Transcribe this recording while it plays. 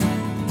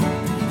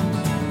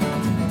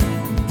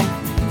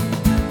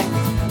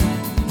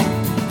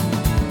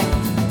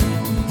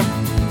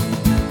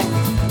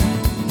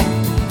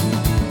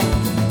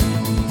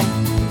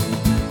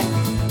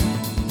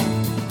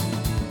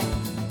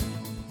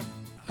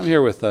I'm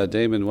here with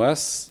Damon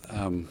West,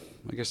 I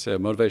guess a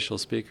motivational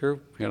speaker.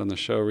 We had on the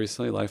show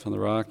recently, Life on the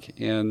Rock,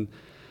 and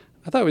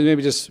I thought we'd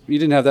maybe you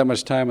didn't have that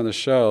much time on the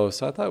show,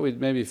 so I thought we'd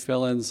maybe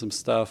fill in some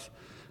stuff.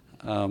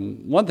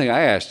 One thing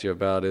I asked you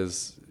about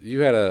is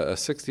you had a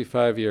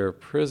 65-year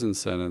prison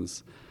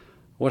sentence.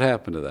 What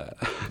happened to that?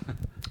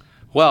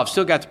 Well, I've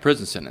still got the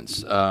prison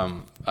sentence.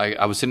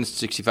 I was sentenced to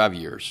 65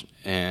 years,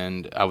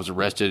 and I was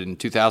arrested in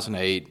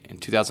 2008. In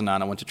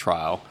 2009, I went to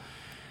trial,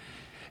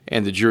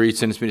 and the jury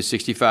sentenced me to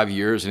 65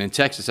 years. And in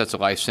Texas, that's a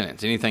life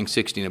sentence. Anything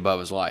 60 and above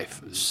is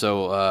life.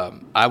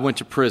 So I went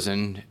to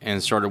prison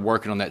and started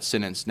working on that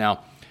sentence.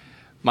 Now,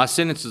 my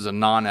sentence is a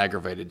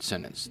non-aggravated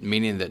sentence,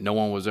 meaning that no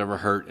one was ever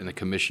hurt in the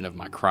commission of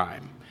my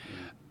crime.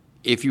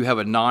 If you have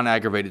a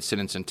non-aggravated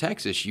sentence in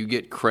Texas, you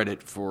get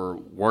credit for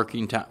work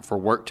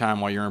time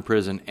while you're in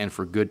prison and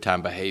for good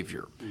time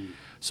behavior.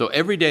 So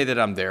every day that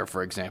I'm there,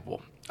 for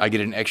example, I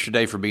get an extra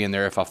day for being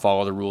there if I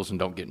follow the rules and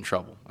don't get in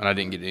trouble. And I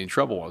didn't get any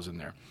trouble while I was in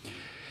there.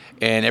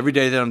 And every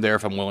day that I'm there,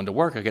 if I'm willing to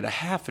work, I get a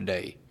half a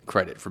day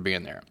credit for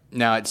being there.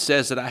 Now, it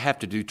says that I have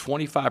to do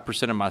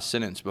 25% of my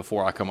sentence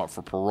before I come up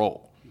for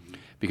parole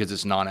because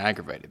it's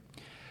non-aggravated.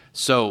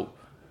 So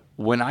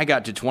when I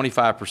got to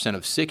 25%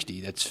 of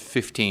 60, that's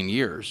 15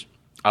 years,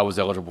 I was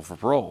eligible for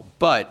parole.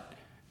 But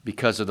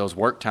because of those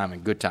work time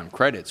and good time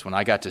credits, when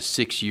I got to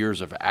 6 years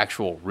of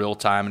actual real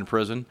time in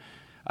prison,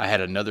 I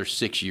had another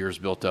 6 years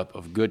built up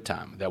of good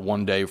time, that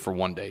 1 day for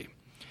 1 day.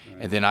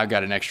 Right. And then I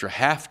got an extra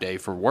half day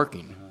for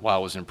working while I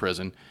was in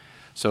prison.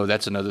 So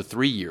that's another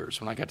 3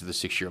 years when I got to the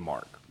 6 year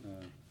mark.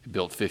 It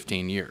built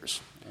 15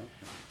 years. Okay.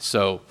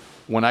 So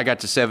when I got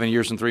to 7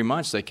 years and 3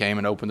 months, they came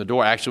and opened the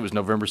door. Actually, it was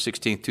November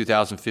 16th,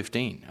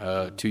 2015,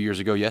 2 years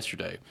ago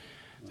yesterday.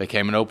 They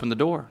came and opened the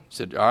door,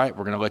 said, all right,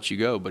 we're going to let you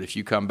go, but if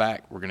you come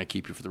back, we're going to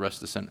keep you for the rest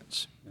of the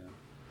sentence. Yeah.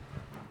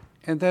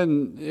 And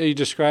then you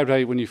described how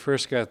when you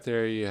first got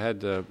there, you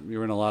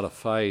were in a lot of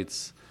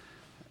fights.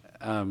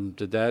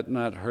 Did that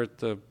not hurt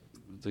the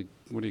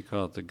what do you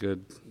call it, the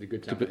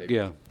good time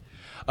behavior?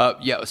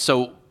 Yeah,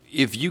 so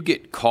if you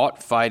get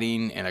caught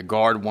fighting and a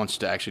guard wants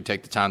to actually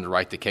take the time to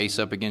write the case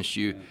up against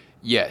you,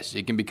 yes,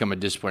 it can become a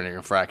disciplinary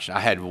infraction. I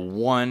had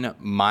one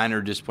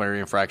minor disciplinary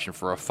infraction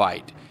for a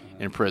fight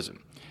in prison.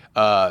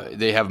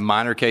 They have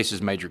minor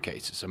cases, major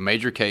cases. A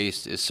major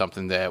case is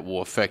something that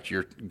will affect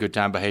your good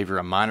time behavior.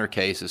 A minor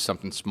case is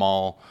something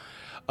small,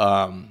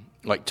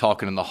 like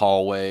talking in the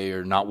hallway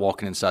or not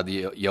walking inside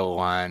the yellow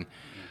line.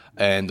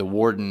 And the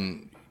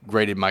warden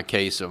graded my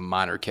case a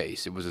minor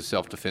case. It was a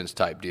self-defense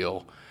type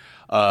deal.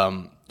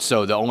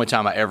 So the only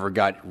time I ever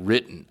got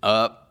written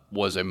up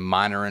was a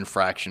minor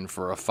infraction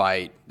for a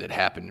fight that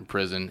happened in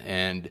prison,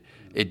 and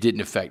it didn't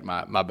affect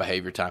my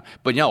behavior time.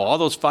 But, all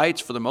those fights,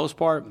 for the most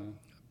part,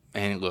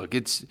 and look,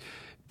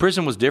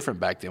 prison was different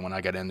back then when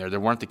I got in there.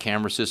 There weren't the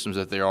camera systems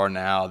that there are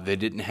now. They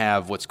didn't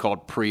have what's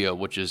called PREA,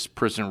 which is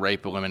Prison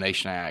Rape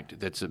Elimination Act.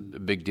 That's a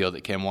big deal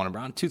that came on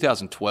around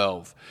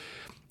 2012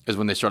 is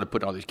when they started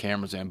putting all these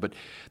cameras in. But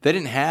they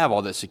didn't have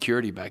all that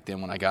security back then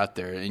when I got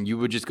there. And you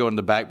would just go in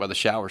the back by the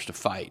showers to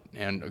fight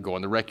and go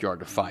in the rec yard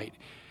to fight.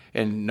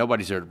 And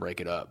nobody's there to break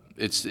it up.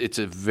 It's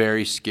a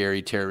very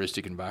scary,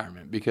 terroristic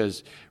environment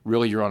because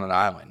really you're on an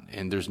island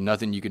and there's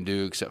nothing you can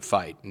do except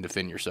fight and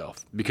defend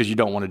yourself because you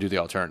don't want to do the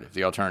alternative.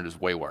 The alternative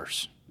is way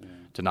worse,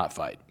 to not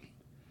fight.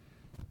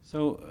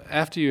 So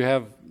after you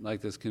have like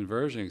this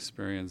conversion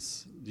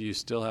experience, do you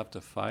still have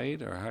to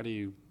fight, or how do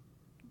you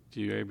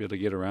able to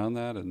get around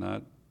that and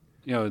not,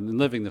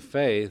 living the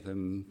faith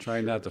and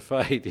trying not to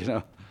fight,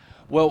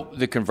 Well,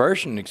 the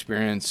conversion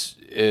experience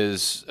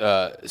is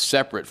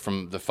separate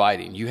from the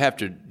fighting. You have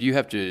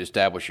to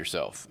establish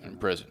yourself in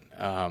prison.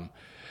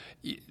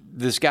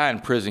 This guy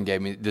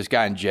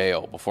in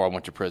jail before I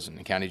went to prison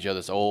in county jail,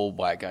 this old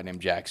black guy named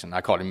Jackson.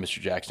 I called him Mr.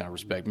 Jackson out of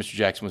respect. Mr.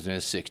 Jackson was in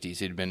his 60s.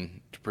 He'd been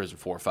to prison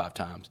 4 or 5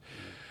 times.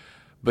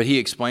 But he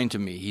explained to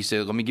me, he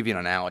said, let me give you an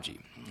analogy.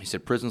 He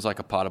said, prison's like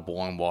a pot of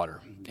boiling water,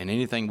 and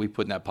anything we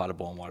put in that pot of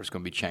boiling water is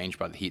going to be changed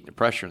by the heat and the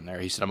pressure in there.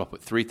 He said, I'm going to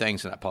put 3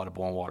 things in that pot of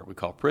boiling water we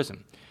call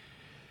prison.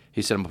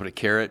 He said, I'm going to put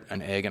a carrot,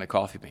 an egg, and a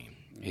coffee bean.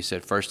 He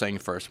said, first thing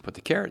first, put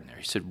the carrot in there.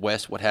 He said,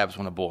 Wes, what happens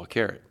when I boil a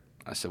carrot?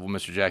 I said, well,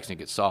 Mr. Jackson, it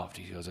gets soft.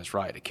 He goes, that's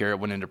right. A carrot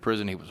went into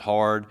prison. He was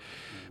hard,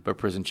 but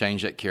prison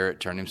changed that carrot,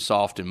 turned him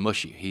soft and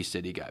mushy. He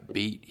said he got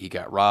beat, he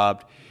got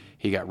robbed,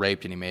 he got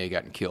raped, and he may have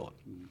gotten killed.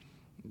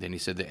 Then he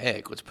said, the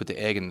egg. Let's put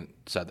the egg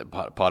inside the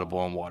pot of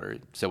boiling water. He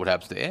said, what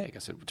happens to the egg? I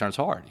said, it turns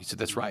hard. He said,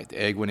 that's right. The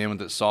egg went in with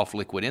that soft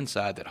liquid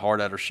inside, that hard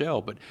outer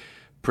shell, but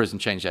prison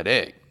changed that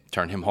egg,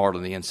 turned him hard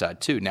on the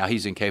inside too. Now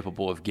he's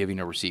incapable of giving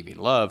or receiving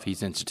love.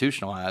 He's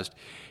institutionalized.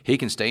 He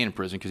can stay in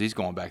prison because he's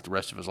going back the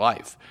rest of his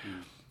life.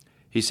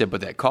 He said,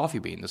 but that coffee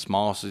bean, the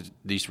smallest of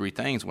these 3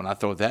 things, when I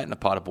throw that in a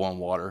pot of boiling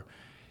water,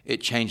 it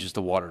changes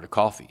the water to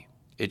coffee.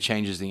 It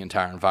changes the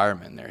entire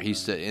environment in there. He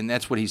said, and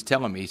that's what he's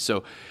telling me.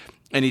 So,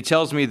 and he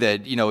tells me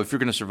that, if you're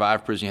going to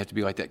survive prison, you have to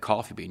be like that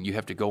coffee bean. You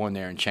have to go in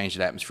there and change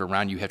the atmosphere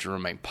around you. You have to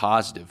remain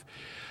positive.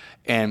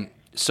 And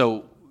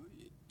so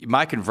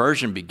my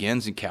conversion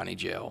begins in county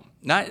jail.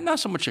 Not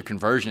so much a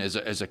conversion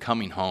as a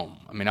coming home.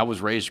 I mean, I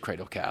was raised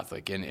cradle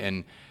Catholic,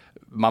 and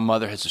my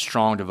mother has a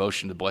strong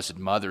devotion to the Blessed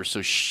Mother,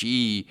 so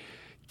she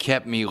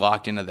kept me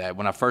locked into that.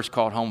 When I first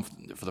called home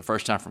for the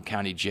first time from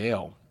county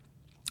jail,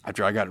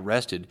 after I got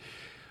arrested,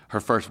 her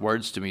first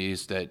words to me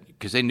is that,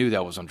 because they knew that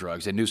I was on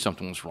drugs, they knew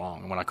something was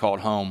wrong. And when I called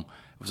home,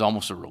 it was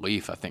almost a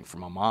relief, I think, for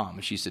my mom.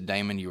 And she said,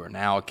 Damon, you are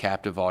now a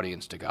captive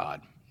audience to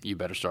God. You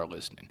better start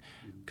listening,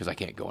 because I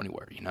can't go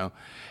anywhere, you know?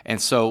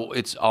 And so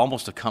it's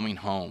almost a coming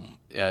home,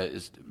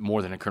 is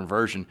more than a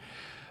conversion.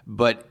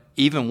 But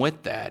even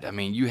with that, I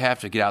mean, you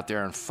have to get out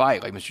there and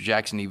fight. Like Mr.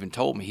 Jackson even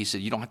told me, he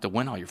said, you don't have to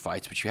win all your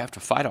fights, but you have to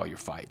fight all your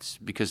fights,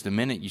 because the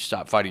minute you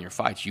stop fighting your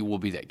fights, you will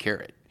be that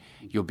carrot.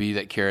 You'll be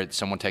that carrot that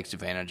someone takes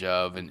advantage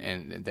of,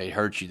 and they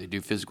hurt you. They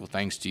do physical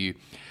things to you.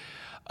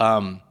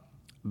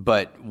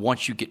 But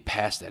once you get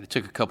past that, it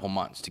took a couple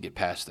months to get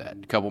past that.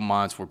 A couple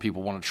months where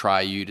people want to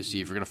try you to see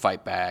if you're going to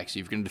fight back, see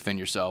if you're going to defend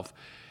yourself.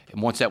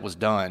 And once that was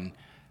done,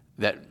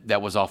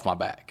 that was off my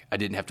back. I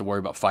didn't have to worry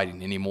about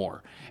fighting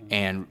anymore.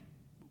 And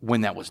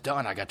when that was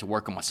done, I got to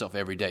work on myself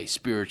every day,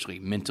 spiritually,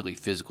 mentally,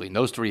 physically, in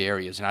those three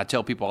areas. And I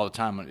tell people all the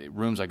time in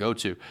rooms I go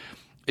to,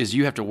 is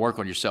you have to work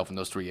on yourself in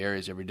those three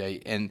areas every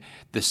day. And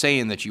the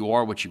saying that you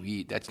are what you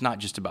eat, that's not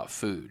just about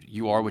food.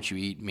 You are what you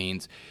eat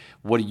means,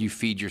 what do you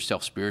feed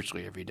yourself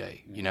spiritually every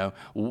day? You know,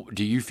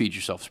 do you feed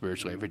yourself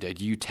spiritually every day?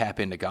 Do you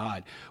tap into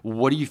God?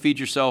 What do you feed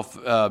yourself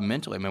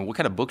mentally? I mean, what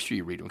kind of books do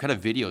you read? What kind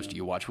of videos do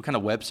you watch? What kind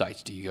of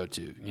websites do you go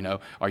to? You know,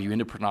 are you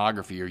into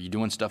pornography? Are you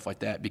doing stuff like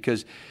that?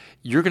 Because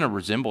you're going to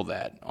resemble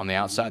that on the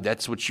outside.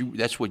 That's what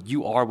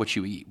you are, what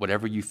you eat,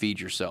 whatever you feed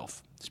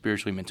yourself,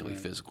 spiritually, mentally,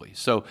 physically.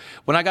 So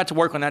when I got to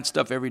work on that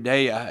stuff every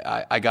day,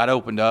 I got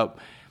opened up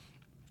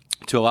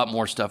to a lot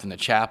more stuff in the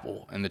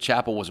chapel, and the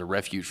chapel was a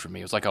refuge for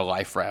me. It was like a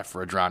life raft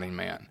for a drowning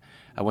man.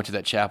 I went to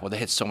that chapel. They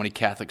had so many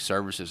Catholic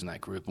services in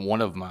that group.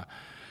 One of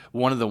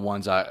the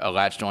ones I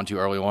latched onto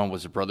early on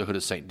was the Brotherhood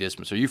of St.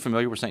 Dismas. Are you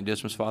familiar with St.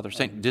 Dismas, Father?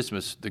 St.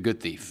 Dismas, the good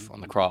thief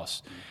on the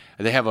cross.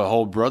 They have a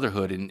whole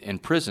brotherhood in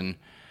prison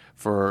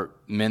for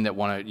men that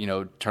want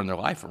to, turn their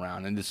life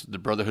around. And the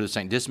Brotherhood of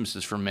St. Dismas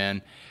is for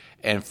men.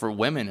 And for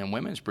women in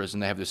women's prison,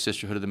 they have the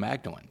Sisterhood of the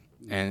Magdalene.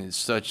 And it's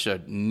such a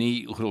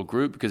neat little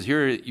group, because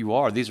here you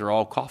are, these are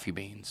all coffee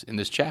beans in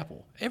this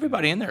chapel.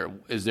 Everybody in there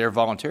is there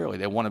voluntarily.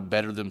 They want to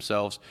better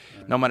themselves,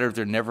 no matter if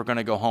they're never going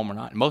to go home or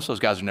not. Most of those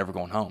guys are never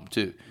going home,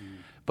 too.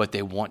 But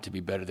they want to be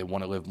better. They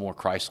want to live more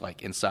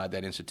Christ-like inside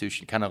that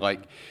institution. Kind of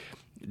like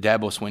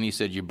Dabo Swinney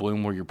said, you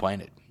bloom where you're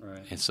planted.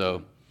 Right. And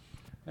so...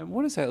 And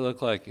what does that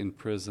look like in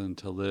prison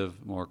to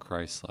live more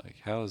Christ-like?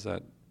 How is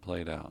that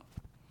played out?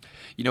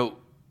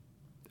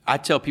 I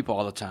tell people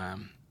all the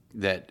time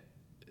that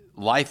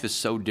life is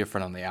so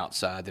different on the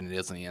outside than it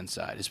is on the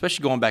inside,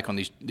 especially going back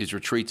on these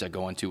retreats I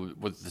go into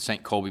with the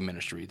St. Colby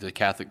Ministry, the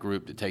Catholic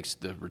group that takes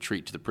the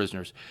retreat to the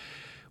prisoners.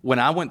 When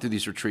I went through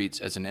these retreats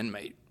as an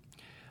inmate,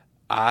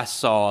 I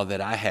saw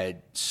that I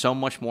had so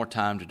much more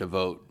time to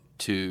devote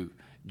to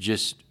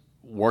just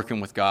working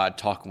with God,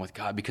 talking with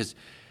God, because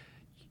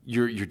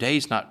your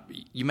day's not,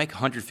 you make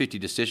 150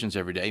 decisions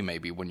every day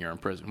maybe when you're in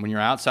prison. When you're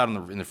outside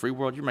in the free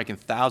world, you're making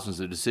thousands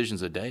of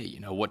decisions a day,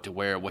 what to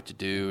wear, what to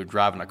do,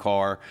 driving a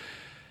car.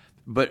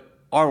 But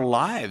our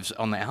lives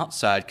on the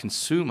outside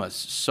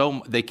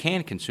they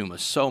can consume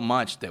us so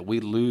much that we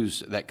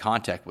lose that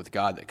contact with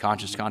God, that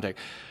conscious contact.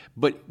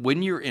 But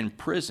when you're in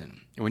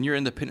prison, when you're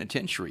in the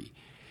penitentiary,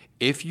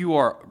 if you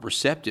are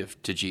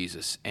receptive to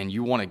Jesus and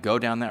you want to go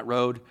down that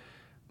road,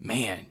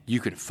 man,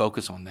 you can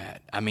focus on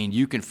that. I mean,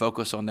 you can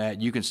focus on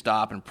that. You can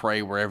stop and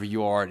pray wherever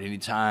you are at any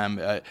time.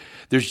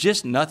 There's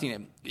just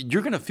nothing.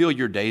 You're going to fill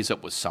your days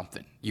up with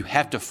something. You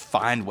have to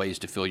find ways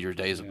to fill your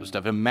days up with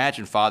stuff.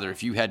 Imagine, Father,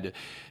 if you had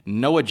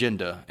no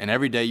agenda, and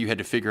every day you had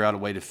to figure out a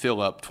way to fill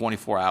up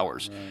 24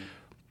 hours. Right.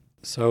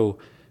 So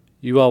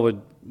you all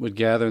would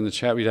gather in the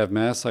chapel. You'd have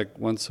Mass like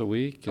once a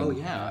week? Oh,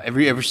 yeah.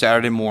 Every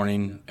Saturday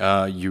morning,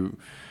 you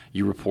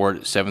report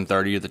at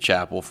 7:30 at the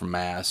chapel for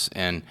Mass.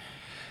 And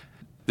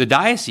the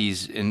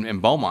diocese in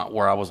Beaumont,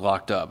 where I was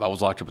locked up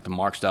at the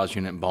Mark Stiles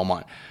unit in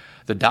Beaumont.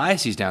 The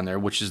diocese down there,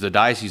 which is the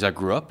diocese I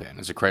grew up in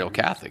as a cradle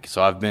Catholic,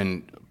 so I've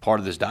been part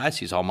of this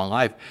diocese all my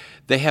life,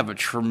 they have a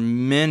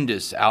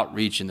tremendous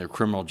outreach in their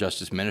criminal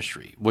justice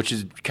ministry, which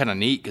is kind of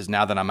neat, because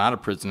now that I'm out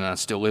of prison and I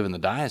still live in the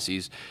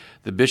diocese,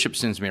 the bishop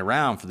sends me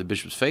around for the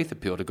bishop's faith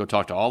appeal to go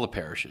talk to all the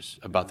parishes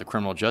about the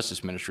criminal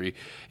justice ministry,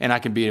 and I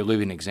can be a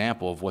living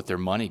example of what their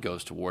money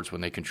goes towards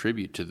when they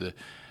contribute to the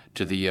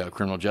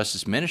criminal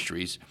justice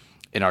ministries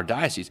in our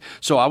diocese.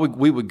 So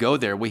we would go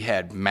there. We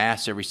had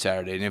Mass every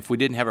Saturday, and if we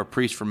didn't have a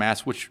priest for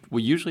Mass, which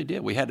we usually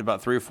did, we had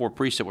about 3 or 4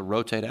 priests that would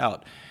rotate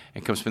out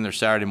and come spend their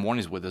Saturday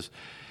mornings with us.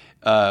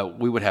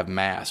 We would have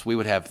Mass.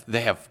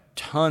 They have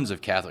tons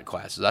of Catholic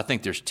classes. I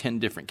think there's 10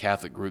 different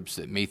Catholic groups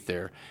that meet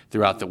there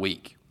throughout the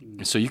week.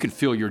 And so you can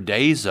fill your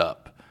days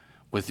up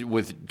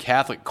with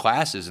Catholic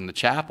classes in the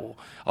chapel.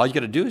 All you got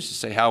to do is just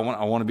say how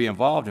I want to be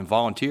involved and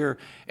volunteer,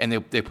 and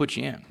they put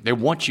you in. They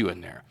want you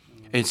in there.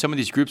 And some of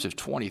these groups have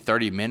 20,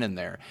 30 men in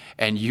there.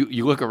 And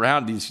you look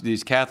around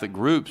these Catholic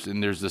groups,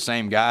 and there's the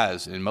same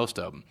guys in most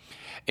of them.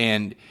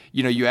 And,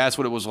 you ask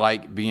what it was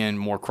like being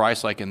more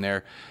Christ-like in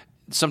there.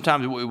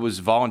 sometimes it was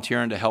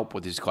volunteering to help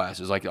with these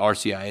classes, like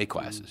RCIA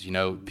classes. You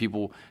know,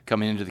 people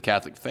coming into the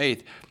Catholic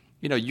faith,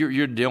 you know,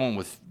 you're dealing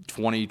with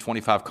 20,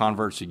 25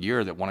 converts a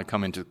year that want to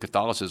come into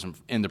Catholicism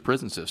in the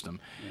prison system.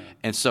 Yeah.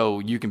 And so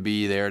you can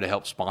be there to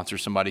help sponsor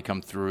somebody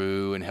come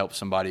through and help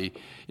somebody,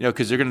 you know,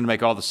 because they're going to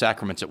make all the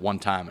sacraments at one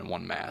time in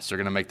one Mass. They're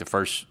going to make the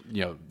first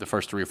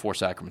 3 or 4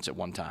 sacraments at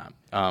one time.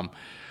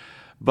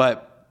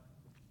 But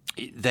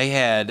they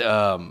had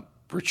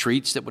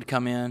retreats that would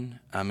come in.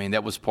 I mean,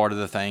 that was part of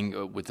the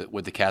thing with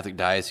the Catholic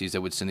diocese. They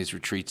would send these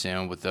retreats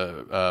in with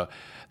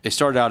they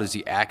started out as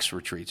the Acts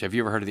retreats. Have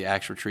you ever heard of the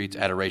Acts retreats?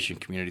 Adoration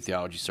Community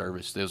Theology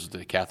Service. Those were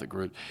the Catholic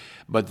group.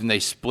 But then they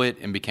split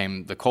and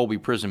became the Colby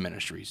Prison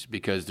Ministries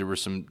because there were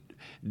some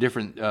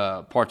different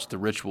parts of the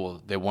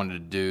ritual they wanted to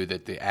do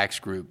that the Acts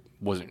group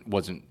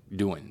wasn't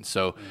doing.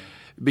 So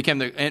it became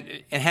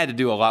and had to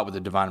do a lot with the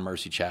Divine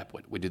Mercy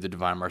Chaplet. We did the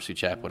Divine Mercy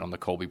Chaplet on the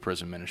Colby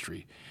Prison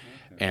Ministry.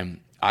 Okay.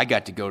 And I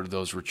got to go to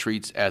those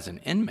retreats as an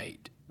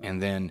inmate.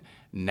 And then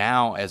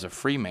now as a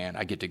free man,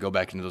 I get to go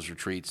back into those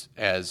retreats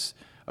as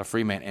a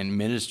free man and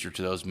minister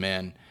to those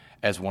men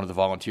as one of the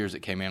volunteers that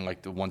came in,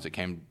 like the ones that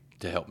came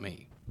to help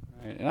me.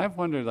 Right. And I've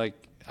wondered, like,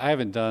 I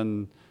haven't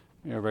done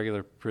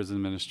regular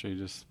prison ministry,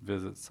 just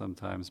visits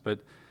sometimes, but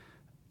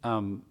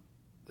that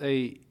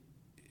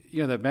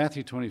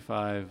Matthew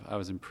 25, I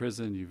was in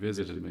prison, you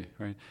visited me,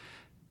 right?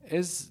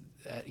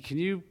 Can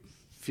you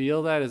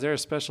feel that? Is there a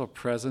special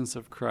presence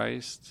of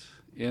Christ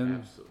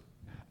in?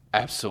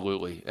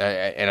 Absolutely.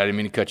 And I didn't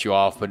mean to cut you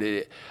off, but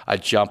I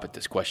jump at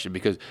this question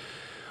because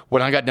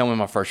when I got done with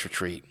my first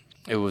retreat,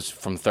 it was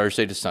from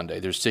Thursday to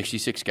Sunday. There's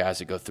 66 guys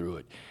that go through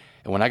it.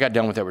 And when I got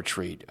done with that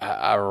retreat,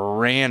 I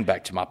ran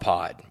back to my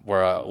pod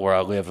where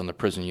I lived on the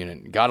prison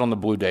unit, got on the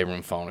Blue Day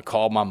Room phone, and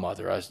called my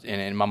mother.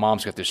 And my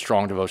mom's got this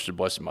strong devotion to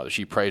Blessed Mother.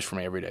 She prays for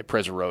me every day,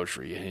 prays a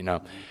rosary, and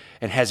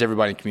has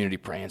everybody in the community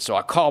praying. So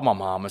I called my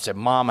mom and said,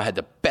 Mom, I had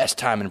the best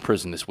time in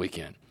prison this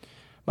weekend.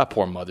 My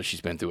poor mother,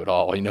 she's been through it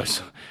all,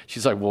 So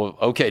she's like, well,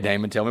 okay,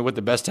 Damon, tell me what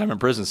the best time in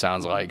prison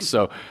sounds like.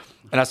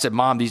 And I said,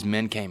 Mom, these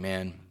men came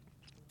in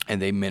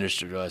and they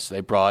ministered to us.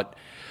 They brought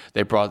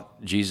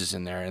Jesus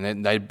in there, and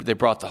then they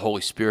brought the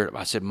Holy Spirit.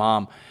 I said,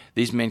 Mom,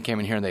 these men came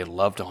in here and they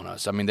loved on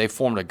us. I mean, they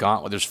formed a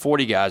gauntlet. There's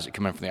 40 guys that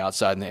come in from the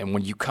outside, and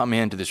when you come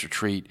into this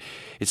retreat,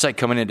 it's like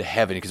coming into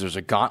heaven because there's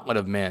a gauntlet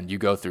of men you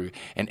go through,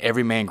 and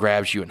every man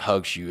grabs you and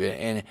hugs you.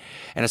 And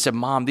I said,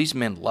 Mom, these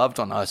men loved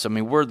on us. I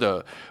mean, we're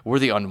the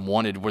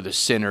unwanted, we're the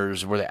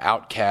sinners, we're the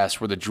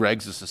outcasts, we're the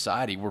dregs of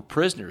society, we're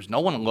prisoners. No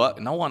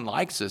one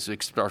likes us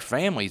except our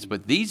families,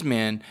 but these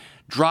men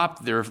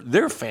dropped their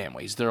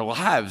families, their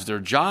lives, their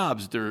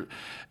jobs, their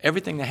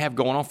everything they have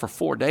going on for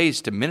 4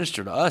 days to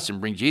minister to us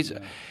and bring Jesus.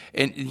 Yeah.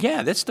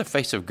 And that's the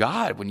face of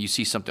God when you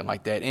see something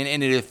like that.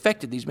 And it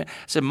affected these men. I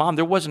said, Mom,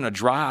 there wasn't a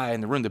dry eye in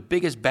the room. The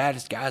biggest,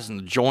 baddest guys in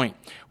the joint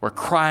were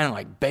crying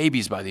like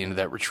babies by the end of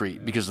that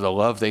retreat because of the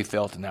love they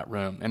felt in that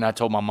room. And I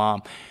told my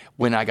mom,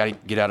 when I got to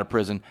get out of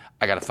prison,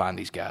 I got to find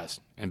these guys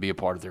and be a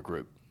part of their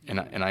group. And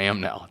I am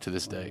now to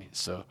this day.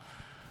 So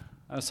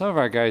some of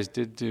our guys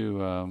did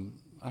do.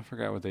 I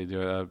forgot what they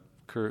do.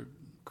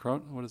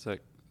 What is that?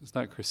 It's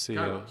not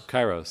Cursillo.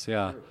 Kairos,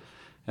 yeah.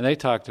 And they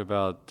talked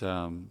about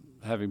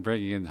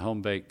bringing in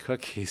home-baked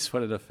cookies.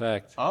 What an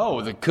effect.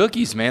 Oh, the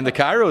cookies, man. The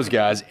Kairos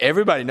guys.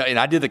 Everybody knows. And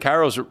I did the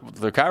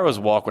Kairos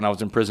walk when I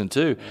was in prison,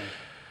 too. Yeah.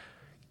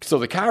 So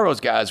the Kairos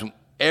guys,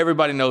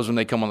 everybody knows when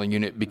they come on the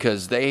unit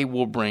because they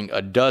will bring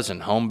a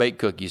dozen home-baked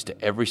cookies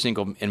to every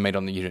single inmate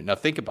on the unit. Now,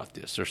 think about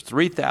this. There's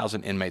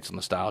 3,000 inmates on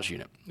the Stiles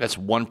unit. That's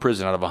one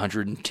prison out of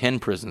 110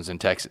 prisons in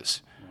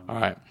Texas. All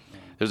right.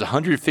 There's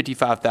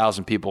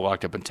 155,000 people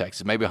locked up in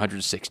Texas, maybe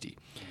 160.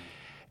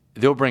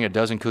 They'll bring a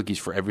dozen cookies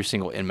for every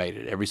single inmate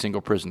at every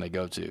single prison they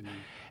go to.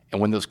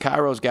 And when those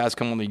Kairos guys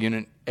come on the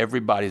unit,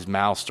 everybody's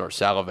mouths start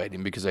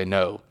salivating because they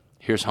know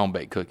here's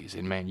home-baked cookies.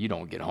 And, man, you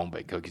don't get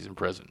home-baked cookies in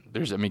prison.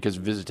 Because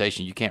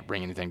visitation, you can't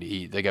bring anything to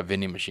eat. They got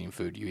vending machine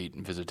food you eat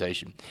in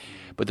visitation.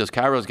 But those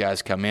Kairos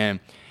guys come in,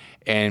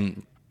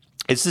 and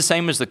it's the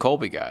same as the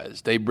Colby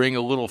guys. They bring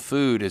a little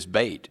food as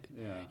bait.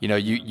 Yeah.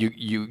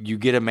 You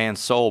get a man's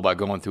soul by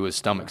going through his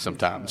stomach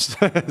sometimes.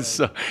 Because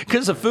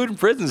the food in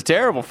prison is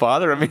terrible,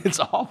 Father. I mean, it's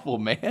awful,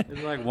 man.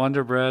 It's like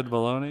Wonder Bread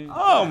bologna.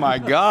 Oh, my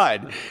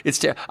God.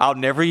 I'll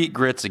never eat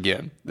grits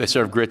again. They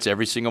serve grits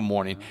every single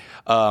morning.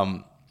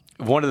 One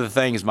of the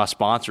things my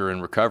sponsor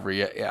in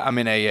recovery, I'm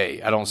in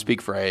AA. I don't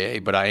speak for AA,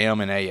 but I am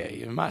in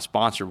AA. And my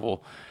sponsor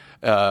will...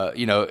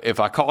 if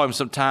I call him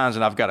sometimes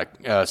and I've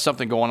got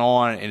something going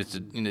on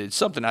and it's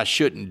something I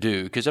shouldn't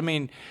do, because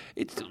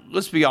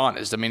let's be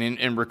honest. I mean,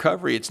 in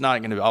recovery, it's not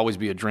going to always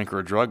be a drink or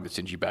a drug that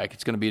sends you back.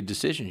 It's going to be a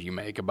decision you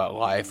make about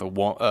life, a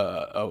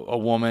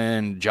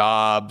woman,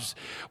 jobs,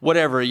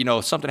 whatever.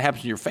 Something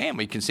happens in your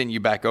family can send you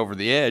back over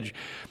the edge.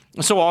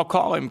 So I'll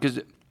call him because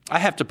I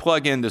have to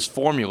plug in this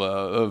formula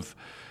of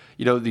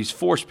these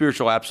 4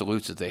 spiritual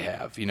absolutes that they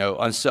have,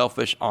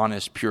 unselfish,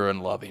 honest, pure,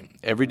 and loving.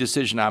 Every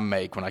decision I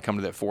make when I come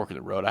to that fork in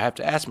the road, I have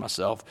to ask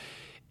myself,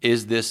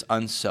 is this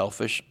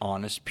unselfish,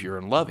 honest, pure,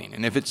 and loving?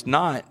 And if it's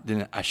not,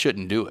 then I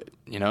shouldn't do it,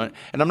 you know?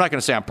 And I'm not going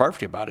to say I'm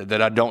perfect about it,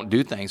 that I don't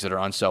do things that are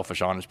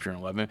unselfish, honest, pure,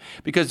 and loving,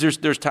 because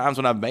there's times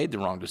when I've made the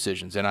wrong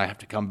decisions and I have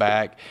to come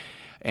back.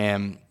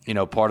 And, you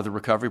know, part of the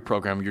recovery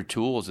program, your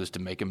tools is to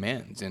make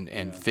amends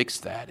and fix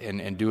that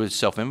and do a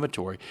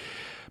self-inventory.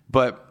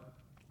 But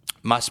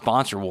my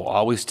sponsor will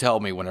always tell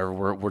me whenever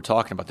we're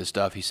talking about this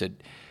stuff, he said,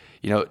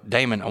 you know,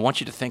 Damon, I want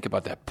you to think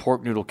about that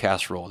pork noodle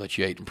casserole that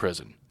you ate in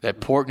prison. That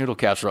pork noodle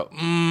casserole,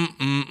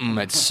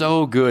 it's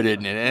so good,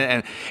 isn't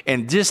it?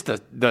 And just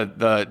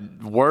the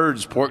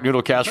words pork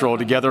noodle casserole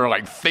together are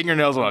like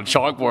fingernails on a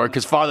chalkboard,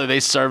 because, Father,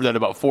 they serve that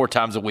about 4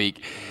 times a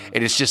week,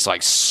 and it's just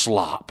like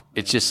slop.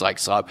 It's just like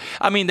slop.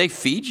 I mean, they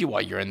feed you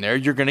while you're in there.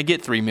 You're going to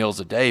get 3 meals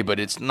a day, but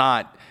it's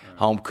not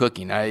home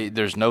cooking.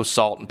 There's no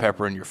salt and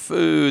pepper in your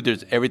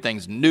food.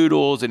 Everything's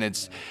noodles, and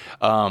it's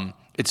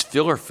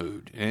filler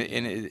food.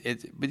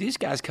 But these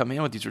guys come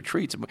in with these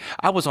retreats.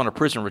 I was on a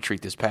prison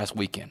retreat this past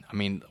weekend. I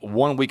mean,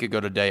 1 week ago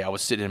today, I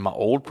was sitting in my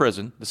old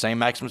prison, the same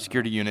maximum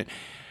security unit,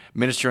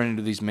 ministering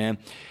to these men.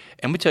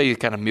 And let me tell you the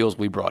kind of meals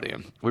we brought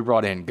in. We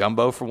brought in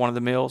gumbo for one of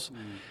the meals.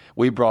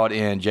 We brought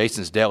in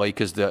Jason's Deli,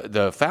 because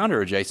the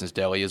founder of Jason's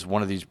Deli is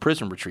one of these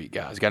prison retreat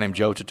guys, a guy named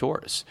Joe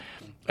Tatoris.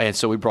 And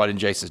so we brought in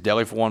Jason's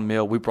Deli for one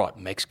meal. We brought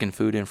Mexican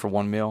food in for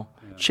one meal.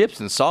 Yeah.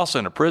 Chips and salsa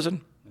in a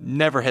prison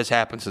never has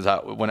happened since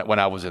when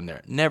I was in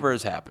there. Never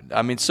has happened.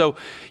 I mean, so,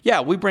 yeah,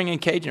 we bring in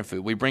Cajun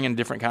food. We bring in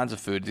different kinds of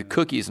food, the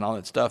cookies and all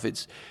that stuff.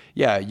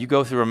 You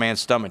go through a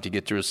man's stomach to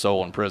get through his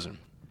soul in prison.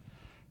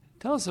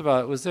 Tell us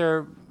about, was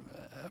there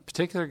a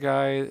particular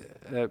guy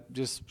that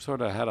just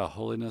sort of had a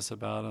holiness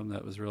about him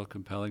that was real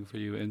compelling for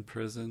you in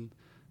prison,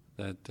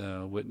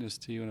 that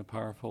witnessed to you in a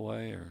powerful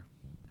way? Or,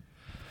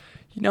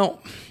 you know,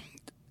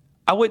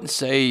 I wouldn't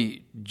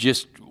say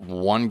just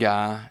one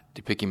guy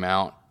to pick him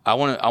out. I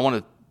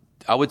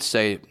would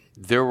say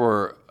there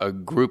were a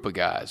group of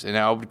guys, and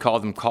I would call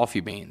them coffee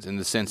beans in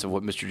the sense of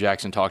what Mr.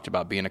 Jackson talked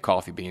about, being a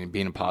coffee bean and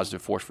being a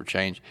positive force for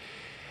change.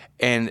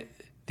 And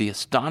the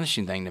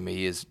astonishing thing to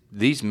me is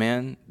these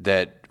men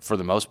that, for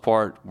the most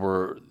part,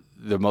 were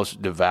the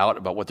most devout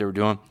about what they were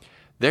doing,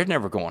 they're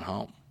never going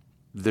home.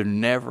 They're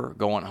never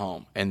going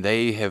home. And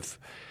they have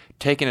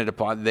taken it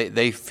upon,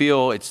 they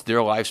feel it's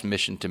their life's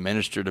mission to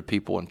minister to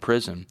people in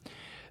prison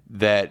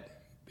that,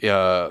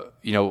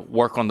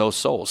 work on those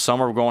souls.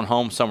 Some are going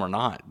home, some are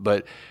not.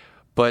 But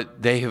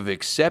they have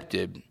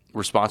accepted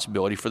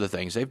responsibility for the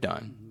things they've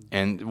done,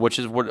 and which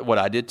is what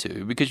I did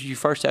too, because you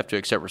first have to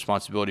accept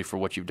responsibility for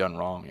what you've done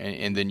wrong,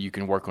 and then you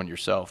can work on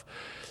yourself.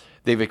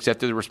 They've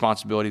accepted the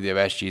responsibility. They've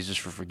asked Jesus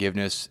for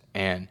forgiveness,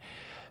 and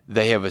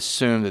they have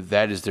assumed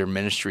that is their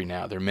ministry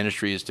now. Their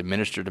ministry is to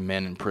minister to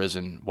men in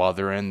prison while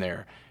they're in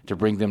there, to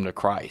bring them to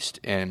Christ.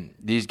 And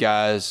these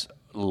guys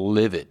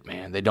live it,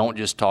 man. They don't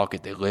just talk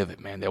it, they live it,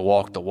 man. They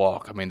walk the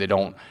walk. I mean,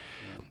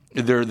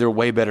 they're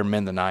way better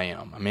men than I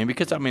am. I mean,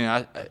 because,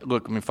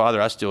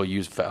 Father, I still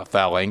use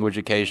foul language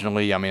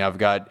occasionally. I mean, I've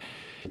got,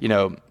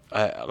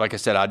 like I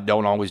said, I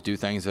don't always do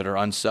things that are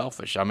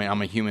unselfish. I mean,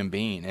 I'm a human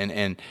being,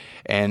 and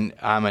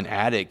I'm an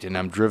addict, and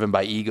I'm driven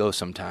by ego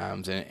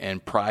sometimes,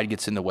 and pride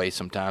gets in the way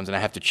sometimes, and I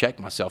have to check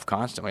myself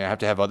constantly. I have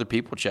to have other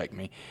people check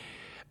me.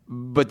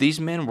 But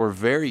these men were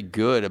very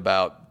good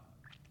about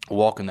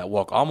walking that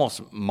walk,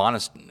 almost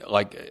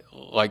like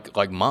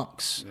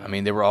monks. Yeah. I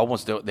mean, they were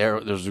almost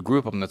there. There's a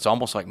group of them that's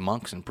almost like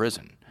monks in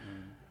prison.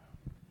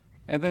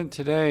 And then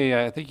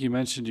today, I think you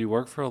mentioned you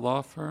work for a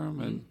law firm,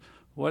 and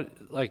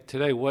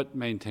what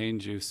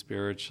maintains you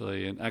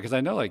spiritually? And because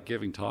I know, like,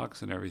 giving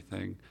talks and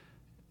everything,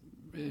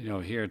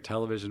 here at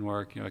television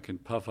work, it can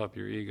puff up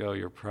your ego,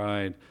 your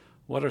pride.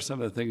 What are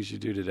some of the things you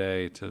do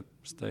today to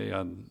stay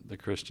on the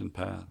Christian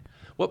path?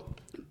 Well,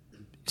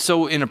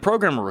 so in a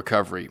program of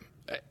recovery,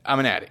 I'm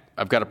an addict.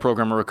 I've got a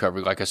program of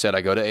recovery. Like I said,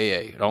 I go to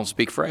AA. I don't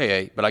speak for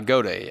AA, but I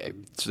go to AA.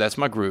 So that's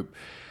my group.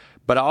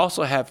 But I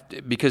also have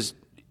to, because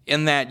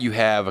in that you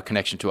have a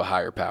connection to a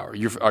higher power.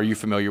 Are you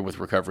familiar with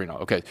recovery? No.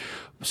 Okay.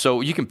 So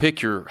you can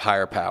pick your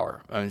higher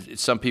power.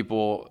 Some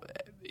people,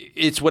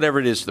 it's whatever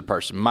it is to the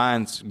person.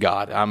 Mine's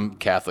God. I'm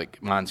Catholic.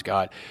 Mine's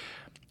God.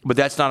 But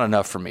that's not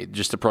enough for me,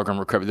 just the program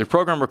recovery. The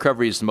program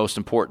recovery is the most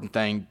important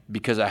thing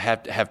because I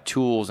have to have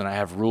tools and I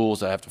have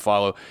rules I have to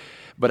follow.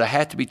 But I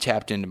have to be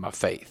tapped into my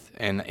faith.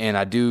 And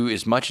I do,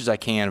 as much as I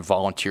can,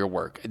 volunteer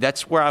work.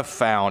 That's where I've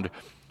found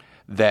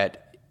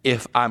that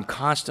if I'm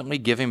constantly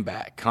giving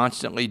back,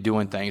 constantly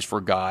doing things for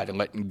God and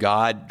letting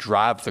God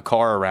drive the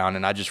car around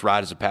and I just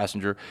ride as a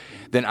passenger,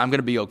 then I'm going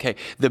to be okay.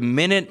 The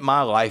minute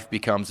my life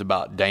becomes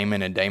about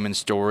Damon and Damon's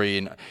story,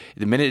 and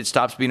the minute it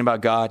stops being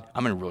about God,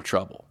 I'm in real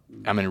trouble.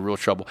 I'm in real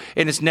trouble.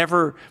 And it's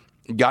never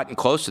gotten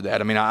close to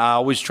that. I mean, I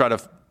always try to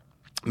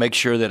make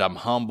sure that I'm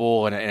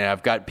humble, and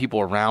I've got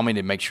people around me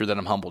to make sure that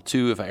I'm humble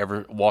too if I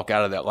ever walk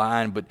out of that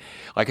line. But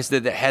like I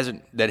said, that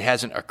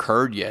hasn't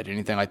occurred yet,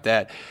 anything like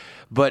that.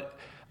 But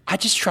I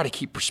just try to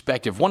keep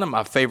perspective. One of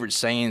my favorite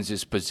sayings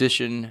is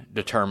position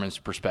determines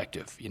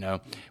perspective.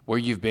 Where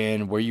you've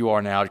been, where you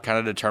are now, it kind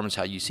of determines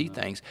how you see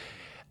things.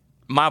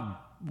 My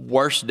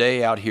worst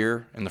day out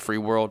here in the free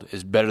world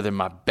is better than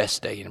my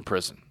best day in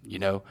prison. You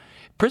know,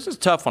 prison's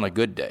tough on a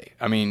good day.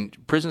 I mean,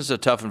 prison's a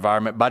tough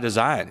environment by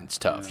design. It's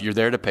tough. Yeah. You're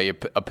there to pay a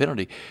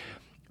penalty,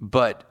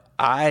 but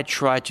I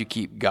try to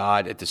keep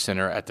God at the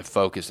center, at the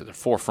focus, at the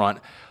forefront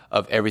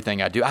of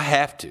everything I do. I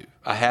have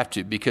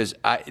to, because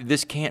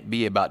this can't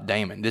be about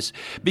Damon.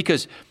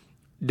 Because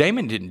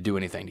Damon didn't do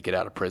anything to get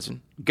out of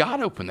prison.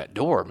 God opened that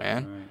door,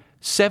 man. Right.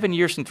 7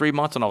 years and 3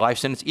 months on a life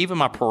sentence. Even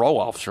my parole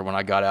officer, when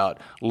I got out,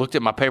 looked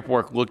at my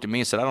paperwork, looked at me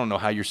and said, I don't know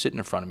how you're sitting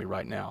in front of me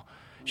right now.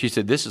 She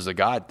said, this is a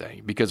God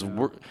thing, because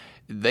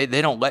they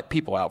don't let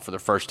people out for the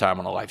first time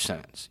on a life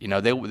sentence. You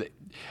know,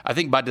 I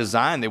think by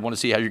design they want to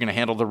see how you're going to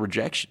handle the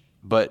rejection.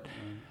 But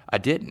I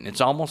didn't.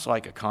 It's almost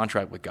like a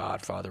contract with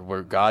God, Father,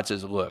 where God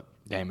says, look,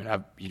 Damon,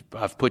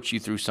 I've put you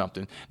through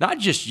something. Not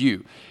just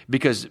you,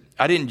 because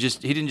he didn't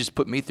just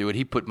put me through it.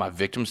 He put my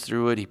victims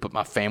through it. He put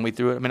my family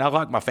through it. I mean, I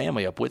locked my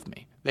family up with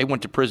me. They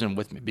went to prison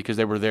with me because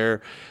they were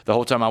there the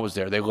whole time I was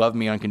there. They loved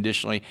me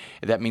unconditionally,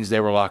 and that means they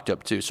were locked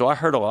up too. So I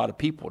hurt a lot of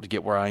people to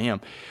get where I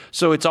am.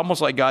 So it's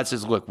almost like God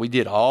says, look, we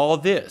did all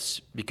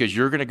this because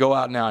you're going to go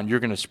out now and you're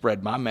going to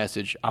spread my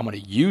message. I'm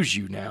going to use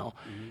you now,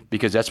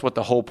 because that's what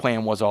the whole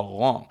plan was all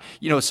along.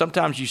 You know,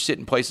 sometimes you sit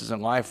in places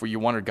in life where you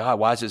wonder, God,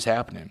 why is this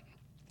happening?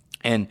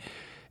 And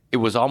it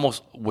was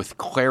almost with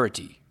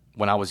clarity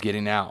when I was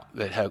getting out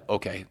that,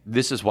 okay,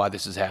 this is why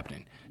this is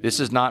happening. This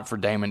is not for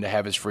Damon to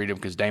have his freedom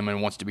because Damon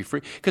wants to be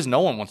free, because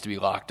no one wants to be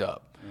locked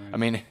up. Right. I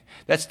mean,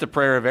 that's the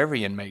prayer of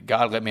every inmate.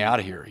 God, let me out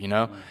of here, you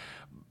know.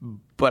 Right.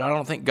 But I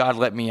don't think God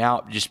let me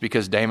out just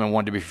because Damon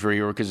wanted to be free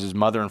or because his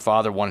mother and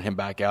father wanted him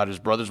back out, his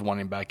brothers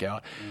wanted him back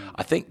out. Right.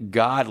 I think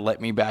God let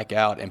me back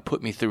out and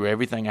put me through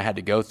everything I had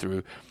to go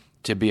through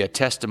to be a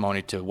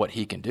testimony to what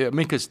he can do. I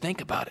mean, because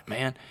think about it,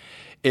 man.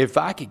 If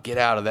I could get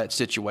out of that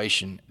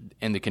situation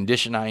in the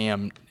condition I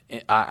am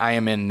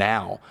in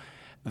now,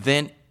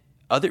 then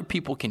other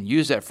people can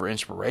use that for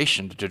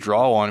inspiration to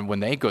draw on when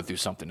they go through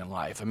something in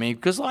life. I mean,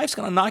 because life's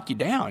going to knock you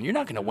down. You're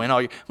not going to win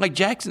all your, like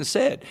Jackson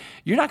said,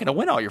 you're not going to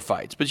win all your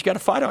fights, but you got to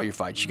fight all your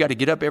fights. You got to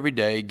get up every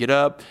day, get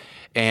up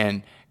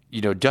and, you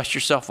know, dust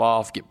yourself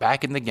off, get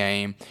back in the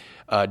game.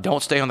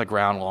 Don't stay on the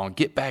ground long,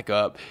 get back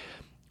up.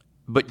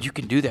 But you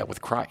can do that with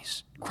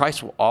Christ.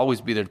 Christ will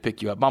always be there to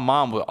pick you up. My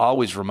mom would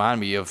always remind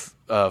me of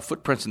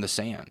Footprints in the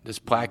Sand, this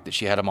plaque that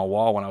she had on my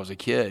wall when I was a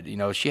kid. You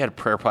know, she had a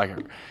prayer plaque.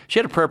 She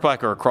had a prayer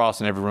plaque or a cross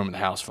in every room in the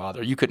house,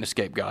 Father. You couldn't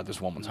escape God, this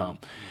woman's home.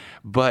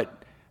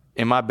 But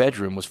in my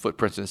bedroom was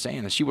Footprints in the Sand,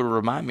 and she would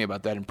remind me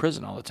about that in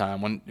prison all the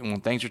time. When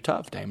things are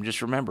tough, Damon,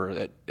 just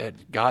remember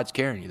that God's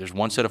carrying you. There's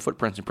one set of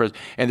footprints in prison,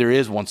 and there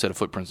is one set of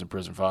footprints in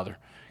prison, Father,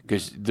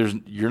 because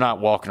you're not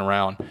walking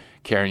around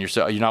carrying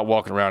yourself. You're not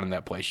walking around in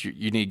that place.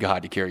 You need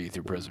God to carry you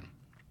through prison.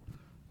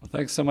 Well,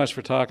 thanks so much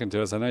for talking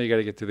to us. I know you got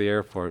to get to the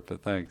airport,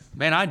 but thanks.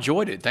 Man, I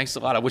enjoyed it. Thanks a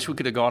lot. I wish we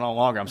could have gone on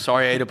longer. I'm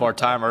sorry I ate up our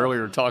time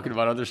earlier talking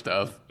about other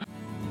stuff.